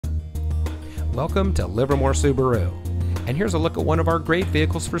Welcome to Livermore Subaru, and here's a look at one of our great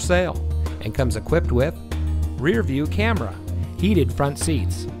vehicles for sale, and comes equipped with rear view camera, heated front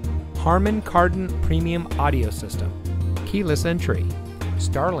seats, Harman Kardon premium audio system, keyless entry,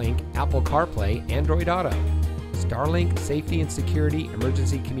 Starlink Apple CarPlay Android Auto, Starlink safety and security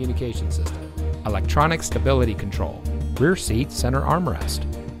emergency communication system, electronic stability control, rear seat center armrest,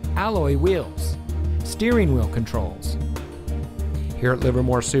 alloy wheels, steering wheel controls. Here at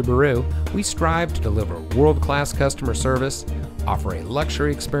Livermore Subaru, we strive to deliver world-class customer service, offer a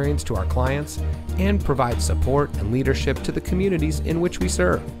luxury experience to our clients, and provide support and leadership to the communities in which we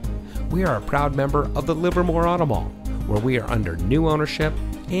serve. We are a proud member of the Livermore Auto Mall, where we are under new ownership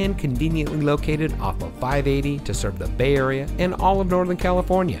and conveniently located off of 580 to serve the Bay Area and all of Northern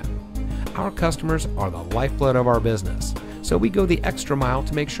California. Our customers are the lifeblood of our business, so we go the extra mile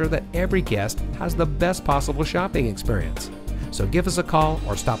to make sure that every guest has the best possible shopping experience. So give us a call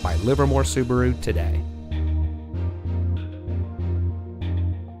or stop by Livermore Subaru today.